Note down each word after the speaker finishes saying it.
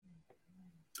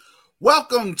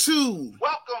Welcome to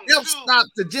Help Stop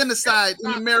the Genocide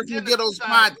in American Ghettos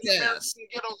podcast.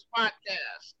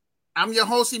 I'm your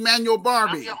host, Emmanuel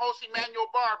Barbie.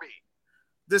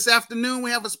 This afternoon, we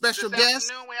have a special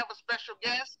guest,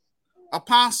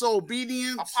 Apostle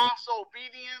Obedience.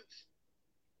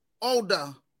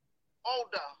 Older.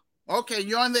 Okay,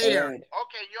 you're on the air.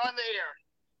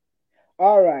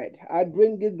 All right. I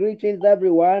bring you greetings,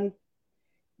 everyone.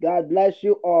 God bless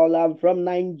you all. I'm from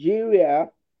Nigeria,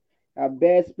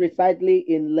 based precisely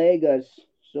in Lagos.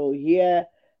 So here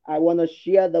I want to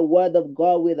share the word of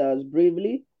God with us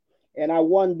briefly.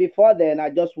 And before then, I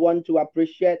just want to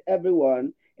appreciate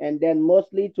everyone, and then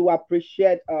mostly to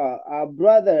appreciate our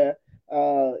brother,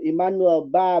 Emmanuel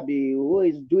Barbie, who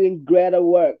is doing greater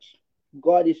works.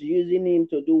 God is using him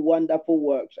to do wonderful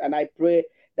works. And I pray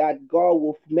that God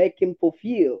will make him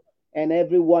fulfill, and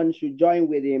everyone should join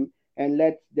with him, and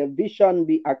let the vision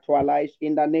be actualized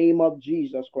in the name of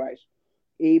Jesus Christ.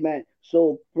 Amen.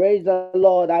 So praise the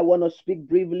Lord. I want to speak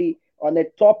briefly on a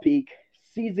topic: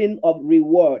 season of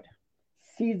reward.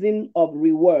 Season of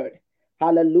reward.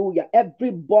 Hallelujah.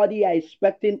 Everybody are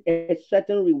expecting a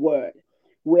certain reward.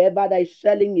 Whoever that is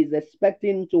selling is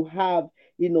expecting to have,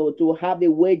 to have a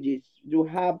wages, to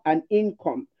have an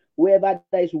income. Whoever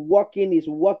that is working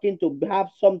to have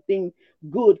something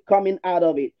good coming out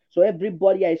of it. So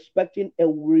everybody are expecting a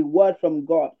reward from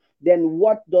God. Then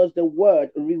what does the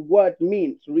word reward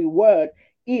means? Reward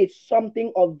is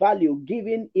something of value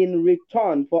given in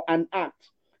return for an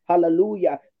act.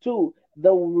 Hallelujah. Two,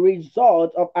 the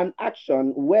result of an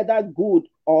action, whether good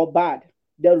or bad.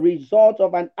 The result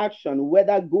of an action,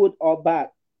 whether good or bad.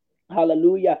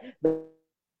 Hallelujah.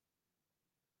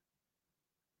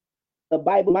 The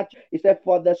Bible says in Matthew, it said,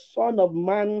 "For the Son of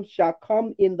Man shall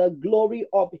come in the glory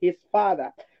of his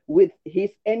Father with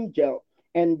his angel,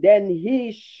 and then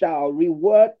he shall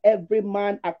reward every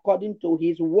man according to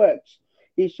his works."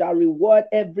 He shall reward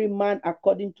every man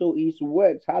according to his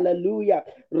works. Hallelujah.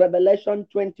 Revelation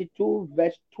 22,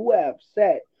 verse 12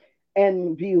 said,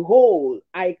 "And behold,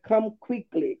 I come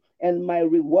quickly, and my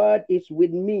reward is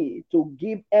with me to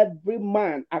give every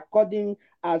man according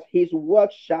as his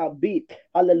work shall be."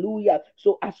 Hallelujah.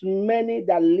 So as many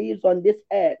that lives on this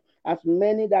earth, as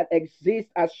many that exist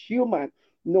as human,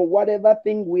 whatever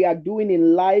thing we are doing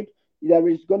in life, there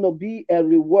is going to be a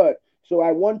reward. So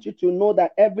I want you to know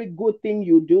that every good thing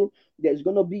you do, there's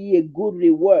going to be a good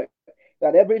reward.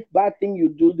 That every bad thing you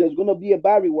do, there's going to be a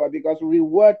bad reward, because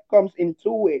reward comes in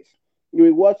two ways.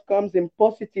 Rewards comes in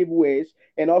positive ways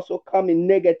and also come in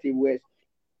negative ways.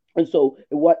 And so,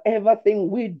 whatever thing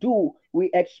we do,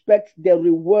 we expect the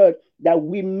reward that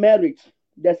we merit,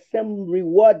 the same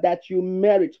reward that you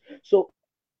merit. So,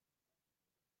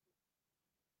 every good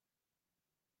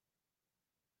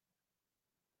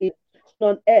thing you do, seen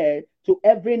on air to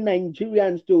every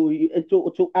Nigerians,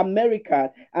 to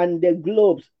America and the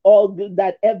globes, all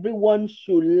that everyone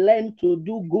should learn to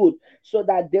do good so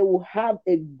that they will have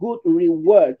a good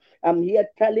reward. I'm here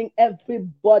telling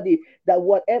everybody that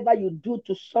whatever you do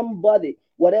to somebody,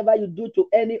 whatever you do to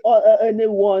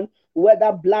anyone,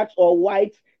 whether blacks or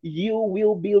whites, you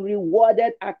will be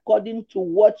rewarded according to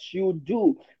what you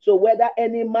do. So whether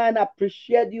any man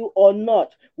appreciate you or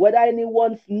not, whether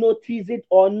anyone notice it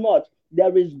or not,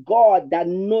 there is God that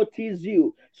notices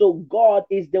you. So God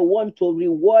is the one to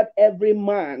reward every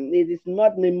man. It is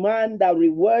not the man that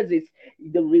rewards it.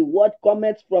 The reward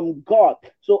comes from God.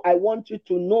 So I want you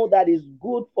to know that it's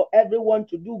good for everyone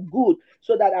to do good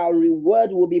so that our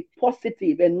reward will be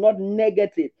positive and not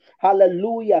negative.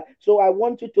 Hallelujah. So I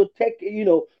want you to take,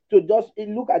 to just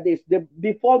look at this.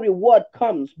 Before reward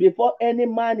comes, before any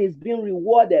man is being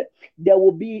rewarded, there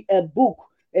will be a book.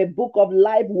 A book of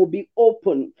life will be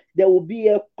open. There will be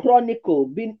a chronicle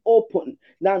being opened.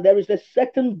 Now, there is a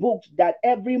certain book that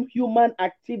every human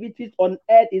activities on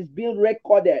earth is being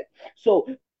recorded. So,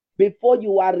 before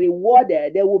you are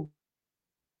rewarded, there will be a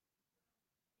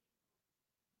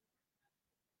book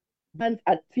open that every man's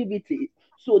activity.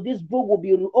 So this book will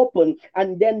be open,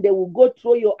 and then they will go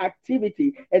through your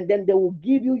activity, and then they will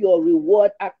give you your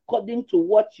reward according to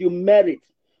what you merit.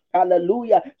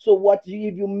 Hallelujah. So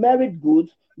if you merit good,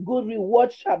 good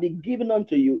reward shall be given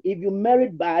unto you. If you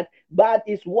merit bad, bad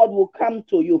is what will come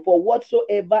to you. For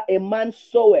whatsoever a man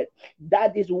soweth,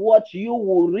 that is what you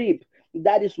will reap.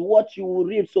 That is what you will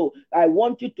reap. So I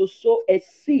want you to sow a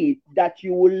seed that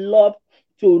you will love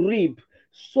to reap.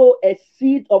 Sow a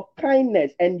seed of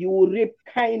kindness and you will reap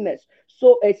kindness.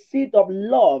 Sow a seed of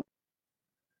love.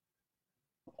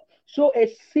 sow a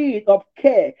seed of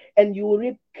care and you will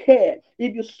reap care.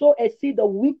 If you sow a seed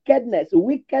of wickedness,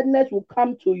 wickedness will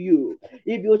come to you.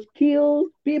 If you kill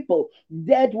people,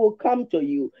 death will come to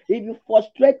you. If you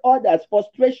frustrate others,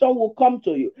 frustration will come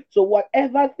to you. So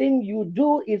whatever thing you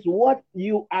do is what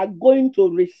you are going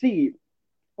to receive.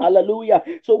 Hallelujah.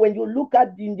 So when you look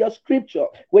at in your scripture,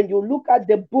 when you look at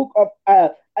the book of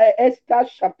Esther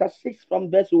chapter 6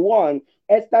 from verse 1,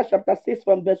 Esther chapter 6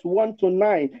 from verse 1 to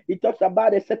 9, it talks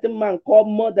about a certain man called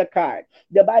Mordecai.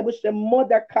 The Bible says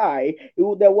Mordecai,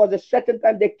 there was a certain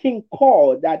time the king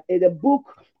called that the book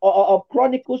of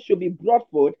Chronicles should be brought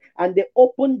forth, and they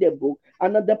opened the book.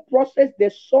 And in the process,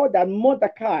 they saw that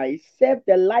Mordecai saved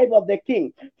the life of the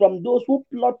king from those who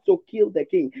plot to kill the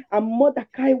king. And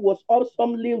Mordecai was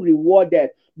awesomely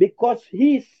rewarded because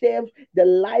he saved the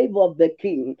life of the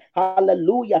king.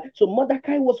 Hallelujah. So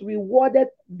Mordecai was rewarded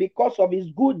because of his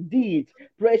good deeds.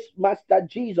 Praise Master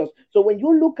Jesus. So when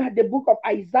you look at the book of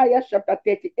Isaiah, chapter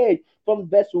 38, from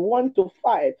verse 1 to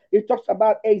 5, it talks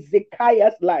about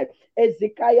Ezekiah's life.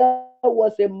 Ezekiah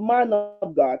was a man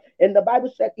of God, and the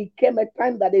Bible said it came a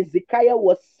time that Ezekiah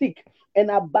was sick and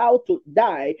about to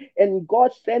die, and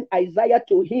God sent Isaiah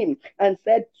to him and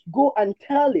said, go and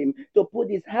tell him to put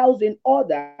his house in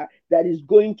order that is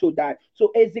going to die.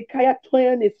 So Ezekiah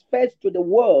turned his face to the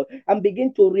world and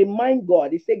began to remind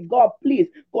God. He said, God, please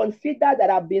consider that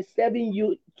I've been serving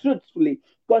you truthfully.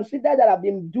 Consider that I've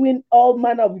been doing all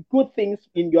manner of good things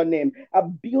in your name.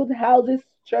 I've built houses,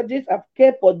 churches. I've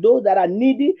cared for those that are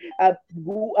needy. I have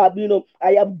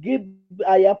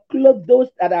clothed those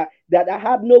that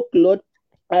have no clothes.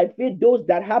 I feed those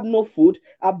that have no food.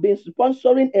 I've been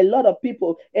sponsoring a lot of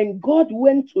people. And God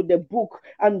went to the book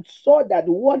and saw that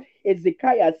what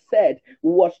Hezekiah said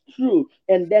was true.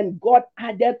 And then God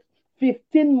added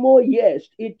 15 more years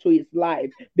into his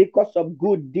life because of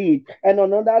good deed. And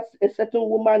another, a certain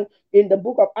woman in the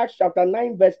book of Acts, chapter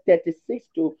 9, verse 36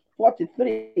 to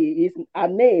 43, is her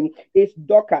name is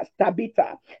Dorcas,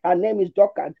 Tabitha. Her name is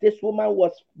Dorcas. This woman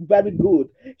was very good.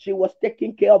 She was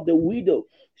taking care of the widow.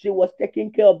 She was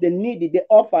taking care of the needy, the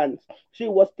orphans. She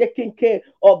was taking care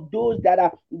of those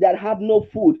that have no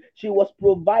food. She was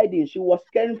providing. She was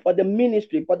caring for the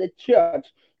ministry, for the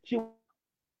church. She was doing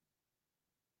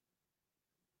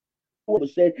everything. And the Bible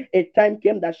said a time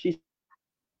came that she saw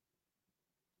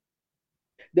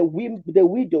the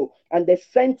widow and the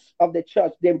saints of the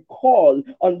church. They called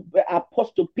on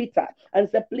Apostle Peter and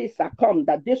said, please, sir, come,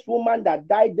 that this woman that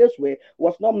died this way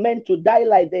was not meant to die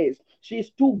like this.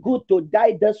 She's too good to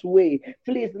die this way.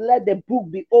 Please let the book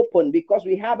be open because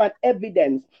we have an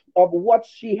evidence of what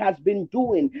she has been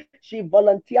doing. She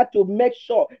volunteered to make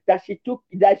sure that she took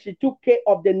care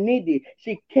of the needy.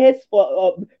 She cares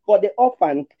for the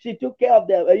orphan. She took care of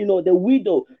the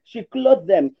widow. She clothed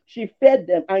them. She fed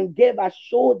them and gave a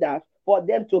shoulder for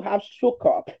them to have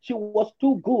succor. She was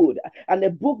too good, and the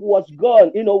book was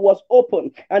gone, was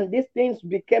open, and these things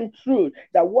became true.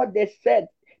 That what they said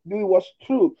it was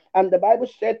true. And the Bible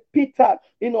said Peter,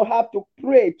 have to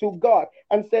pray to God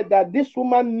and said that this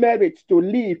woman merits to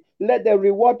live. Let the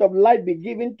reward of life be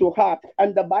given to her.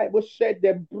 And the Bible said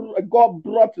that God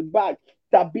brought back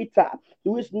Tabitha,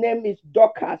 whose name is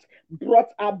Dorcas, brought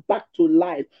her back to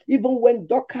life. Even when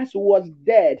Dorcas was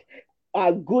dead,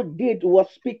 a good deed was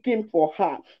speaking for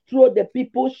her through the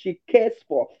people she cares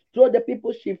for, through the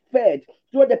people she fed,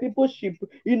 through the people she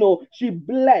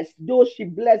blessed. Those she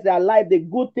blessed their life, the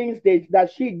good things that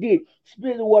she did,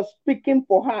 Spirit was speaking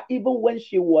for her even when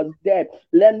she was dead.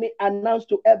 Let me announce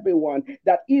to everyone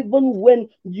that even when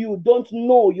you don't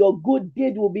know, your good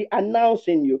deed will be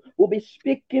announcing you, will be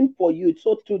speaking for you.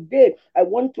 So today, I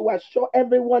want to assure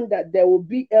everyone that there will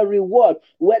be a reward,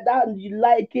 whether you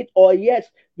like it or yes,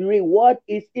 the reward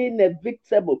is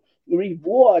inevitable.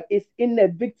 Reward is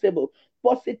inevitable.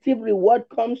 Positive reward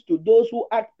comes to those who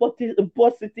act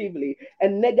positively,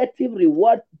 and negative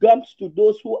reward comes to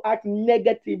those who act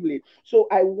negatively. So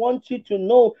I want you to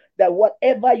know that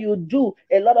whatever you do,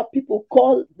 a lot of people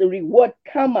call the reward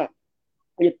karma.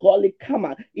 We call it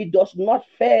karma. It does not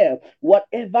fail.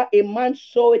 Whatever a man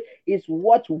soweth is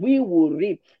what we will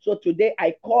reap. So today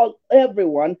I call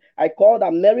everyone, I call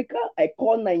America, I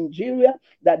call Nigeria,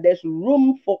 that there's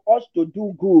room for us to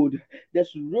do good.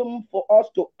 There's room for us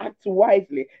to act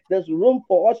wisely. There's room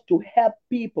for us to help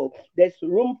people. There's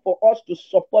room for us to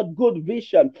support good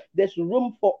vision. There's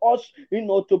room for us,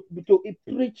 to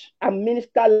preach and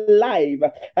minister live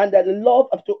and the love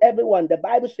to everyone. The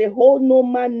Bible says, hold no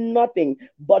man nothing,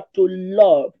 but to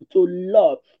love, to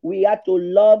love. We are to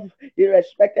love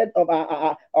irrespective of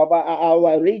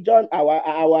our region,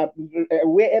 our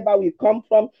wherever we come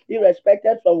from,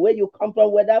 irrespective from where you come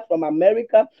from, whether from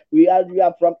America, you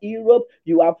are from Europe,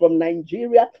 you are from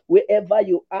Nigeria, wherever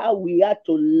you are, we are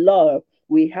to love.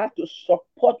 We have to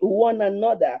support one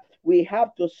another. We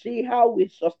have to see how we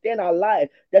sustain our life.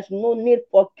 There's no need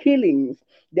for killings.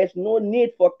 There's no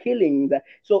need for killings.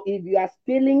 So if you are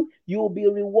stealing, you'll be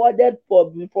rewarded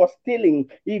for stealing.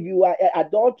 If you are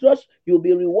adulterous, you'll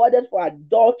be rewarded for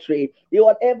adultery.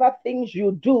 Whatever things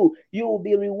you do, you will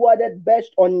be rewarded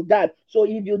based on that. So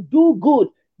if you do good,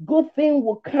 good thing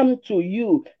will come to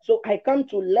you. So I come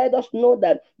to let us know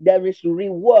that there is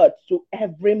reward to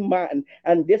every man,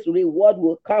 and this reward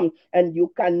will come, and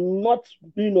you cannot,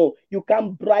 you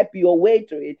can't bribe your way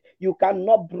to it. You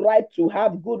cannot bribe to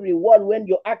have good reward when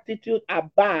your attitude are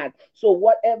bad. So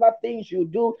whatever things you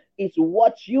do is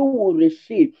what you will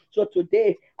receive. So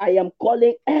today I am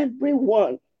calling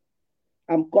everyone.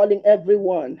 I'm calling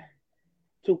everyone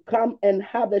to come and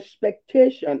have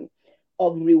expectation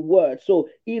of reward. So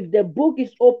if the book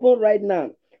is open right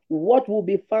now, what will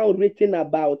be found written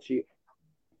about you?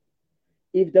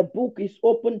 If the book is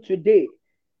open today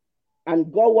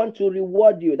and God wants to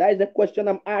reward you, that is the question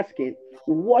I'm asking.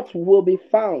 What will be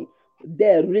found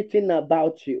there written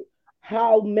about you?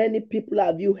 How many people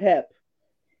have you helped?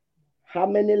 How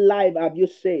many lives have you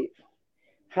saved?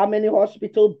 How many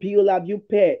hospital bills have you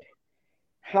paid?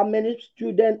 How many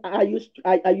students are you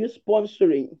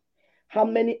sponsoring? How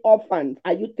many orphans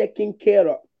are you taking care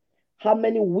of? How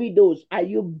many widows are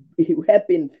you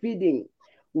helping, feeding?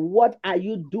 What are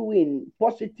you doing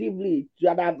positively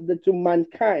to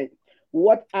mankind?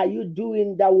 What are you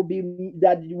doing that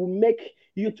will make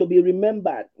you to be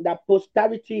remembered? That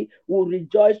posterity will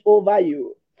rejoice over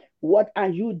you. What are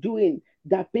you doing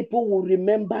that people will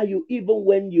remember you even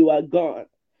when you are gone?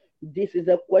 This is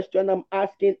a question I'm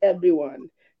asking everyone,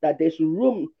 that there's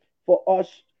room for us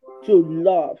to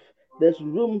love. There's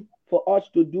room for us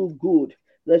to do good.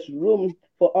 There's room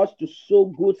for us to sow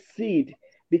good seed,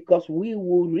 because we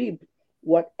will reap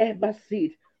whatever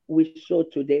seed we sow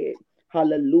today.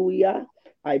 Hallelujah.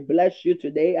 I bless you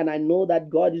today, and I know that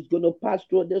God is going to pass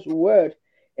through this word,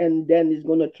 and then He's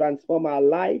going to transform our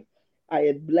life.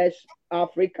 I bless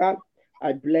Africa.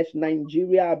 I bless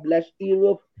Nigeria. I bless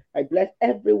Europe. I bless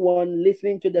everyone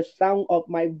listening to the sound of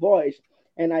my voice.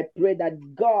 And I pray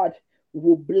that God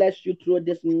will bless you through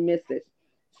this message.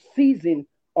 Season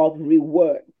of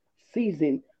reward.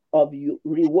 Season of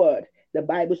reward. The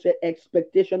Bible said,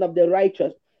 expectation of the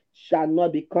righteous shall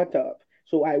not be cut off.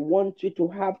 So I want you to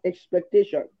have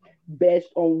expectation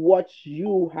based on what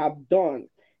you have done.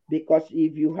 Because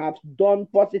if you have done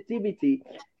positivity,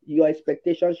 your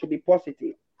expectation should be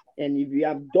positive. And if you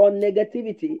have done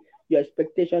negativity, your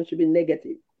expectation should be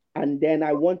negative. And then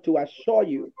I want to assure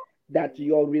you that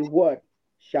your reward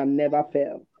shall never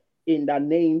fail. In the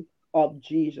name of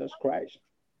Jesus Christ.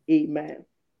 Amen.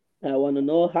 I want to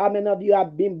know how many of you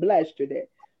have been blessed today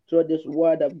through this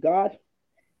word of God.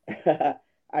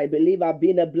 I believe I've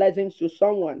been a blessing to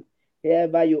someone,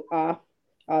 wherever you are.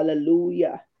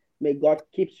 Hallelujah. May God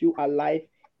keep you alive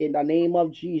in the name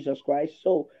of Jesus Christ.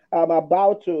 So I'm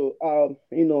about to,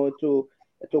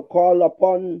 to call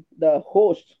upon the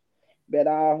host, but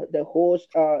the host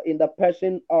in the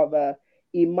person of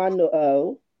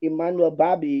Emmanuel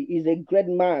Babi is a great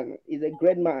man. Is a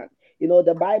great man.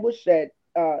 The Bible said,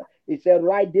 it said,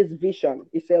 write this vision.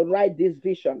 It said, write this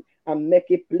vision and make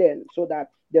it plain, so that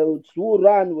those who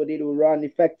run with it will run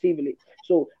effectively.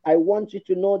 So I want you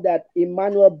to know that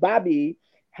Emmanuel Babi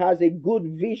has a good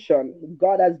vision.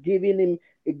 God has given him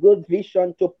a good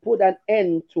vision to put an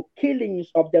end to killings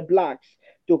of the blacks.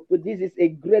 This is a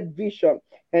great vision,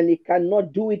 and he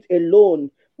cannot do it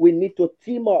alone. We need to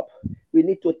team up. We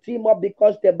need to team up,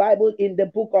 because the Bible in the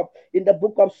book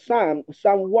of Psalm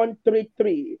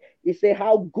 133, it says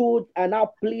how good and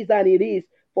how pleasant it is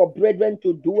for brethren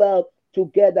to dwell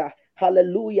together.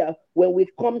 Hallelujah. When we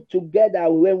come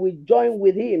together, when we join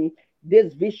with him,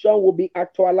 this vision will be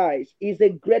actualized. He's a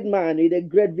great man with a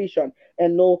great vision.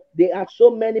 And no, there are so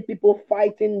many people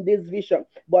fighting this vision.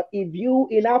 But if you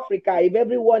in Africa, if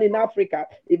everyone in Africa,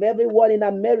 if everyone in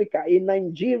America, in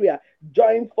Nigeria,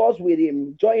 join force with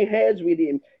him, join hands with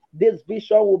him, this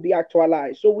vision will be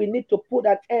actualized. So we need to put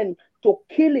an end to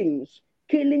killings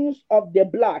of the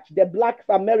blacks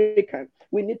Americans.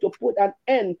 We need to put an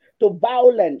end to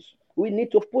violence We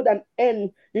need to put an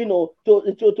end, to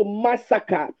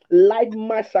massacre, life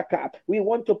massacre. We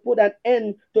want to put an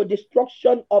end to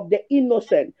destruction of the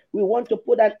innocent. We want to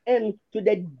put an end to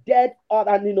the death of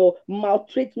and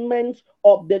maltreatment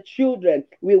of the children.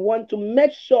 We want to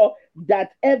make sure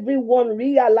that everyone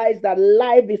realize that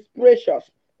life is precious.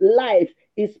 Life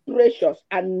is precious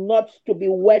and not to be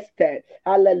wasted.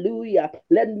 Hallelujah.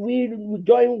 Let we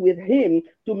join with him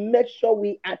to make sure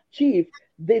we achieve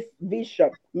this vision.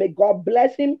 May God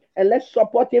bless him, and let's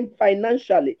support him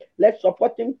financially. Let's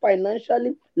support him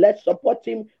financially. Let's support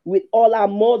him with all our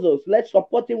muscles. Let's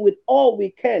support him with all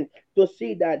we can to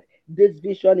see that this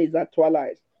vision is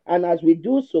actualized. And as we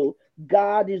do so,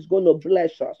 God is going to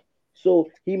bless us. So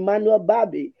Emmanuel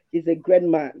Babi is a great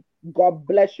man. God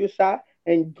bless you, sir,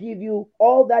 and give you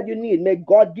all that you need. May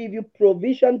God give you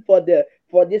provision for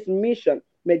this mission.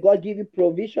 May God give you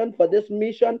provision for this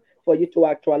mission for you to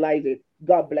actualize it.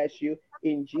 God bless you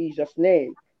in Jesus'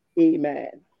 name. Amen.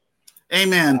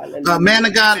 Amen. Man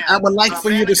of God, I would like for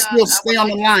you to still stay on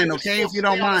the line, okay? If you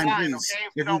don't mind, please.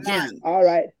 If you can. All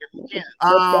right. No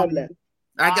problem.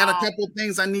 I got a couple of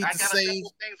things I need to say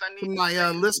to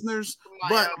my listeners,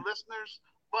 but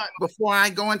before I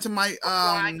go into my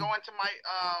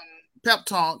pep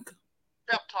talk,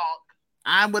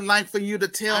 I would like for you to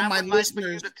tell my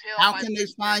listeners how can they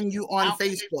find you on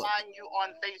Facebook.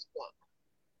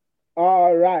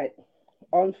 All right.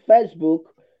 On Facebook,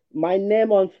 my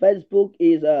name on Facebook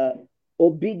is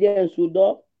Obedience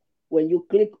Udo. When you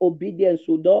click Obedience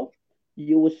Udo,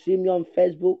 you will see me on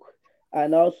Facebook.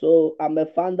 And also, I'm a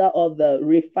founder of the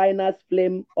Refiner's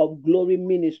Flame of Glory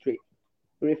Ministry.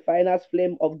 Refiner's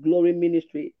Flame of Glory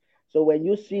Ministry. So when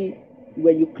you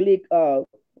click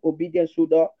Obedience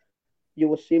Udo, you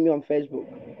will see me on Facebook.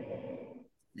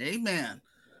 Amen.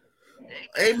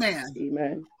 Amen.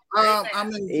 Amen.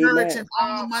 I'm encouraging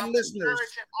all of my listeners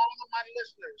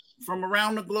from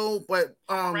around the globe, but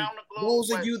those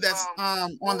of you that's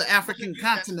on the African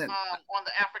continent,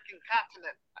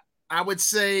 I would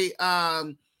say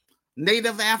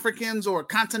Native Africans or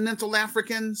continental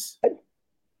Africans,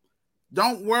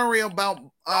 don't worry about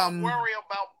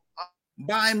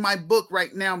buying my book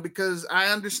right now, because I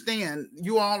understand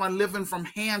you all are living from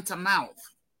hand to mouth,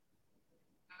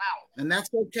 and that's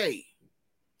okay.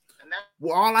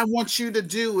 Well, all I want you to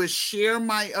do is share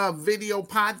my video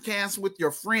podcast with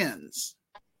your friends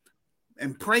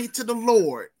and pray to the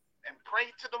Lord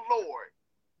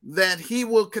that he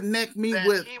will connect me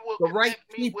with the right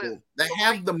people that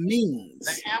have the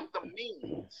means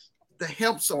to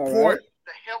help support.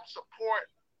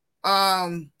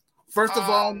 First of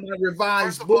all, my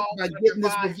revised book, my getting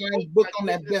this revised book on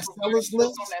that bestsellers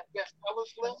list.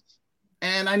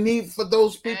 And I need for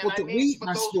those people to read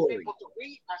my story.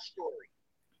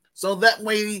 So that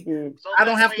way I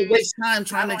don't have to waste time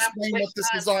trying to explain what this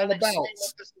is all about.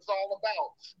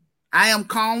 I am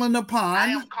calling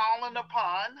upon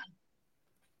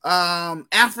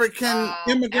African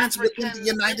immigrants within the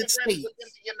United States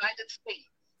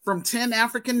from 10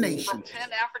 African nations.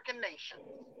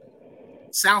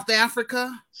 South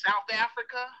Africa,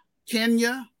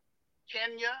 Kenya,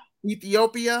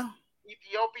 Ethiopia,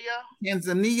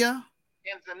 Tanzania,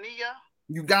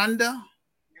 Uganda,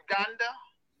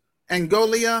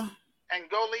 Angola,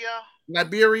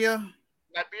 Liberia,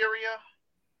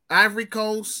 Ivory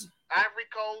Coast,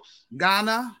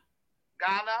 Ghana,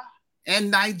 and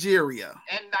Nigeria.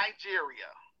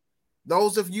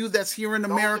 Those of you that's here in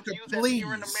America, please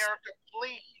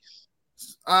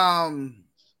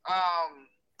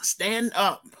stand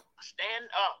up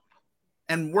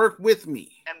and work with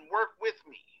me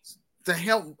to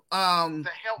help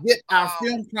get our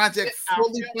film project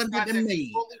fully funded and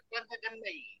made.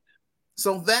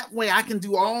 So that way I can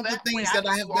do all the things that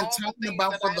I have been talking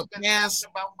about for the past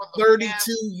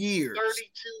 32 years.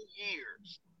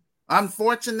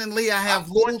 Unfortunately, I have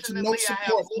little to no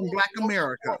support from Black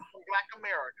America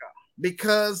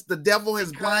because the devil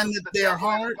has blinded their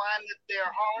heart.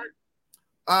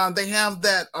 They have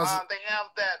that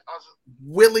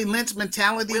Willie Lynch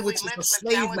mentality, which is a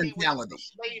slave mentality.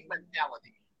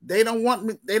 They don't want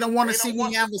me. They don't want to see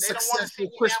me have a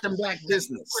successful Christian Black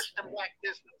business.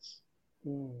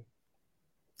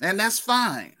 And that's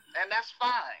fine.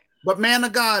 But man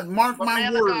of God, mark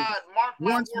my words.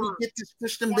 Once we get this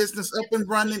Christian business up and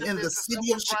running in the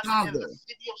city of Chicago,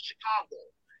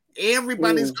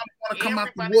 everybody's going to want to come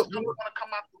out the woodwork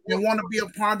and want to be a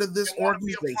part of this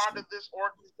organization.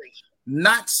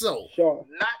 Not so. Sure.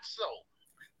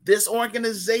 This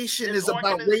organization is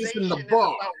about raising the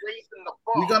bar.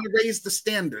 We're going to raise the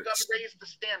standards.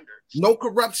 No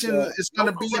corruption is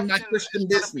going to be in my Christian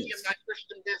business.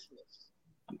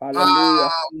 Hallelujah.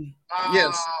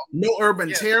 Yes, no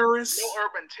urban terrorists,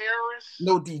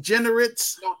 no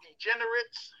degenerates,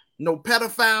 no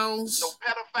pedophiles,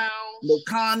 no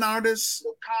con artists.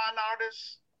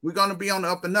 We're going to be on the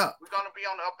up and up.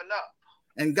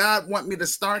 And God want me to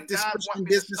start this Christian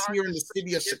business here in the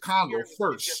city of Chicago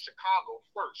first.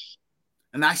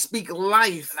 And I speak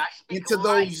life into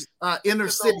those inner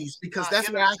cities because that's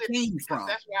where I came from.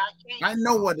 I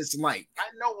know what it's like.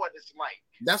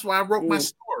 That's why I wrote my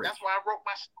story.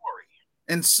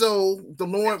 And so the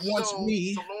Lord wants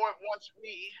me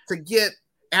to get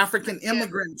African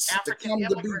immigrants to come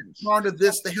to be part of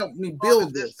this, to help me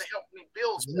build this,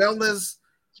 as well as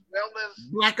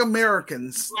Black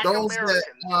Americans, those that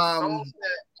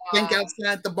think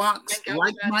outside the box,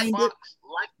 like-minded.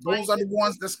 Those are the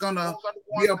ones that's going to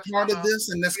be a part of this,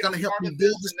 and that's going to help me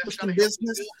build this Christian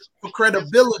business for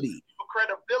credibility.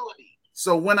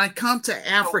 So when I come to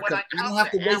Africa, I don't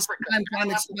have to waste time trying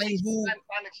to explain who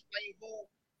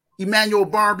Emmanuel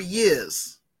Barbie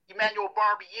is.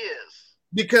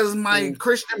 Because my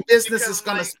Christian business is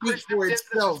going to speak for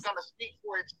itself.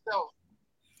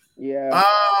 Yeah.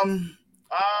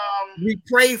 We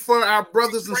pray for our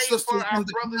brothers and sisters in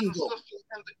the Congo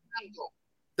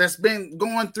that's been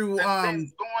going through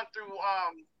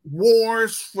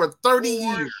wars for 30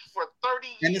 years,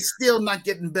 and it's still not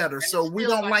getting better. So we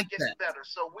don't like that.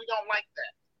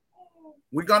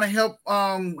 We're going to help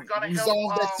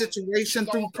resolve that situation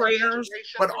through prayers,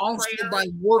 but also by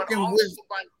working with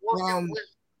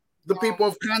the people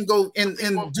of Congo in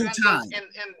due time.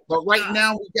 But right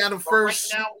now, we got to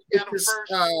first get this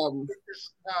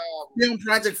film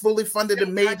project fully funded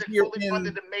and made here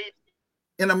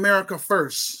in America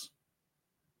first.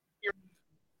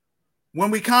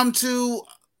 When we come to,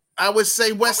 I would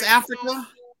say, West Africa,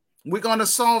 we're going to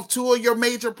solve two of your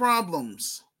major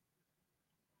problems.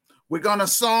 We're going to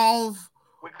solve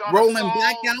rolling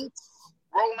blackouts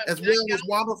as well as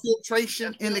water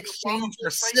filtration in exchange for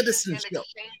citizenship.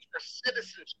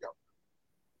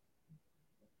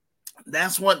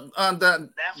 That's what the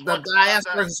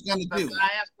diaspora is going to do.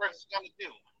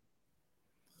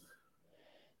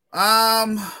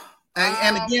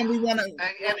 And again, we want to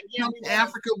come to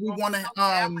Africa. We want to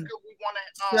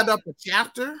set up a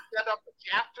chapter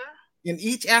in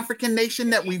each African nation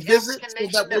that we visit, so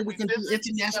that way we can do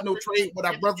international trade with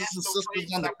our brothers and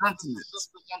sisters on the continent.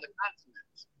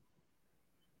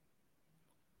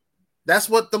 That's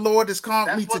what the Lord has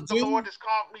called me to do.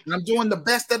 And I'm doing the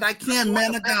best that I can,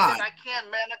 man of God.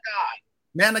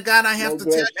 Man of God, I have to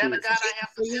tell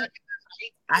you,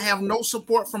 I have no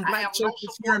support from Black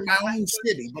churches here in my own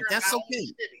city, but that's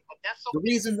okay. The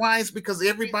reason why is because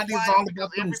everybody is all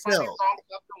about themselves.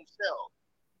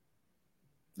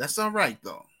 That's all right,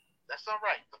 though.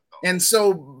 And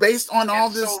so, based on all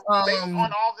this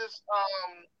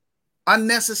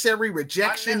unnecessary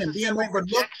rejection and being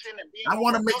overlooked, I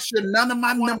want to make sure none of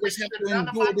my members have to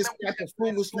endure this type of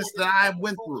foolishness that I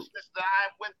went through.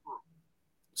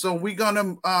 So we're going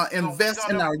to invest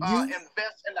in our youth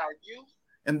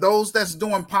and those that's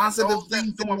doing positive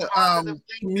things in the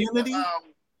community.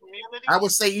 I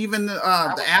would say even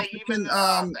the African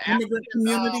immigrant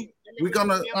community, we're going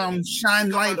to shine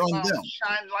light on them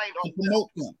to promote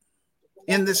them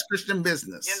in this Christian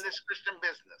business.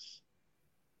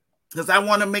 Because I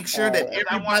want to make sure that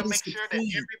everybody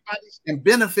succeeds and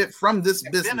benefit from this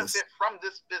business.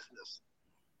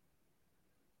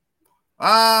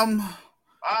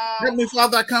 Heavenly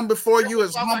Father, I come before you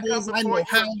as humble as I know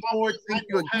how, Lord. Thank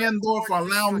you again, Lord, for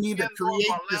allowing me to create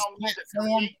this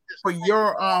platform for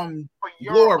your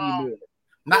glory, Lord.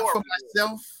 Not for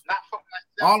myself.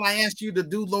 All I ask you to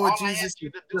do, Lord Jesus,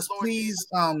 is just please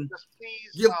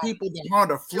give people the heart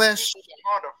of flesh,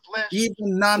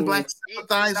 even non-Black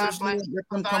sympathizers, Lord. Let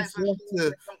them come forth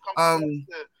to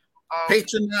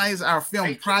patronize our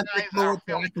film project, Lord,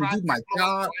 so I can do my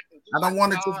job. I don't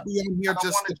want to just be on here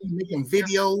just to be making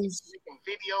videos,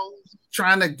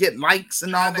 trying to get likes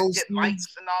and all those things.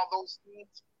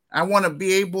 I want to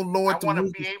be able, Lord, to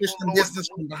move this Christian business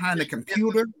from behind the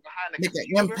computer, make an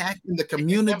impact in the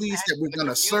communities that we're going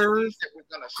to serve,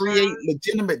 create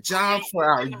legitimate jobs for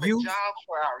our youth,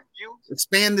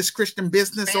 expand this Christian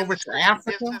business over to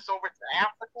Africa.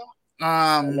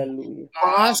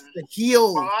 For us to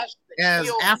heal as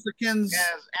Africans,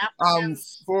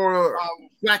 for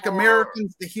Black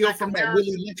Americans to heal from that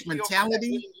Willie Lynch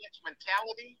mentality,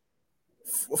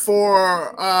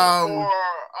 for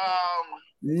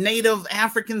Native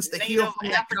Africans to heal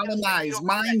from that colonized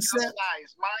mindset.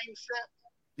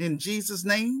 In Jesus'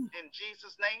 name.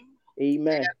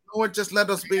 Amen. And Lord, just let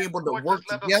us be able to work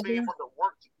together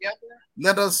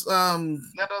Let us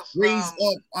Let us raise up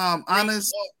raise honest, up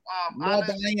honest,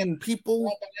 law-abiding people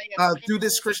law-abiding through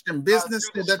this people Christian business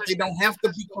through so this that they Christian don't have to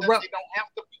business be so that corrupt. they don't have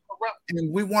to be corrupt.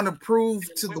 And we want to prove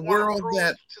And to we the want to world prove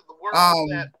that to the world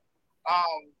that um,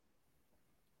 um,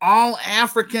 all all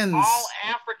Africans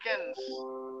Africans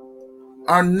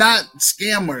are not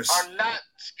scammers. are not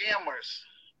scammers.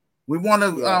 We want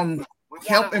to Yeah. We want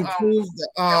help to improve the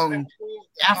help improve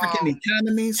African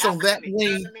economy so that African way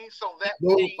economy so that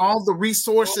way all the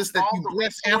resources that all you the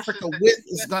bless resources Africa that with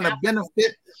you is bless going to Africa with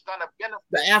benefit is going to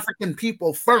the benefit African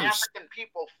people the first African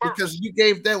people because first you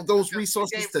gave those because you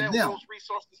resources gave to them. those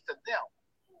resources to them.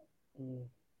 Mm.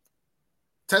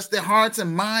 Touch their hearts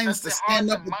and minds Touch to their stand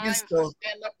hearts up and against minds to the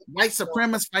stand up white against the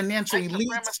supremacist financial white elites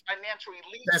supremacist financial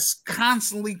elite that's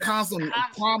constantly that's causing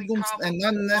constantly problems causing and problems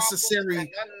and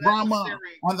unnecessary drama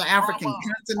unnecessary on the drama African on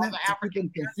continent the to keep African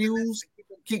them continent confused, to keep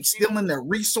them keep stealing confused, their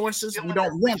keep resources. We stealing don't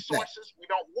their want that. resources. We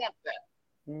don't want that.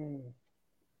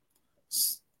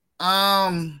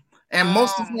 Mm. And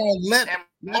most of all, let And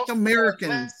Black most of all,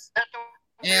 Americans let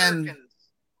and Americans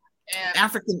and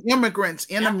African immigrants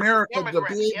in African America to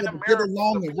immigrants be in able to get America to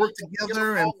along and be work able to get together,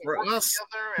 and along and for work us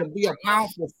together, to and be a for us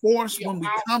powerful to force be a when we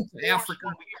come powerful to force Africa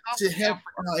when we come to to help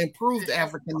Africa improve to the help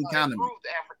African economy. improve the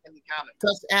African economy.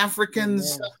 Touch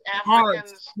Africans' Amen. Touch hearts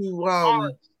Africans' to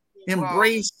hearts to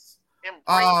embrace embrace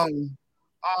um,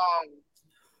 um,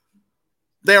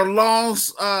 their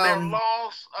laws, their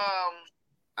laws,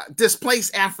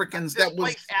 displaced Africans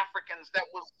displaced Africans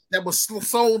that was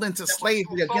sold into that was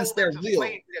slavery against sold their into will.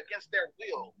 slavery against their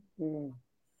will. Mm.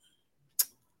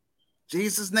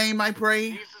 Jesus' name I pray.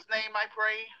 In Jesus' name I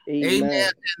pray. Amen.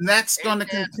 Amen. And that's going to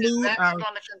Amen. And conclude that's our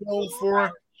going to show conclude for our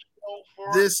show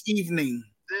for this evening.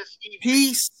 this evening.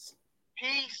 Peace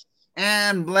Peace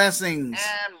and blessings.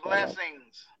 and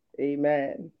blessings.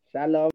 Amen. Shalom.